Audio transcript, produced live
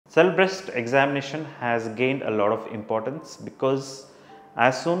Self breast examination has gained a lot of importance because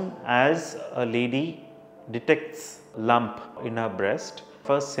as soon as a lady detects lump in her breast,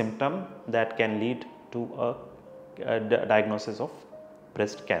 first symptom that can lead to a diagnosis of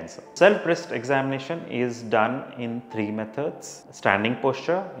breast cancer. Self breast examination is done in 3 methods: standing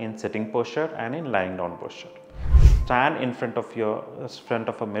posture, in sitting posture and in lying down posture. Stand in front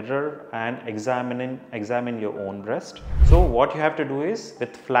of a mirror and examine your own breast. So what you have to do is,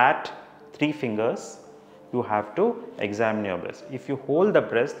 with flat 3 fingers you have to examine your breast. If you hold the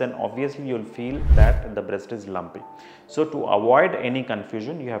breast, then obviously you will feel that the breast is lumpy. So to avoid any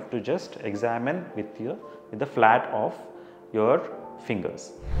confusion, you have to just examine with the flat of your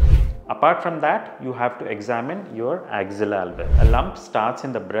fingers. Apart from that, you have to examine your axilla alveoli. A lump starts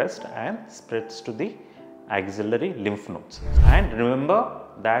in the breast and spreads to the axillary lymph nodes. And remember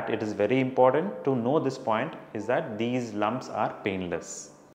that it is very important to know this point is that these lumps are painless.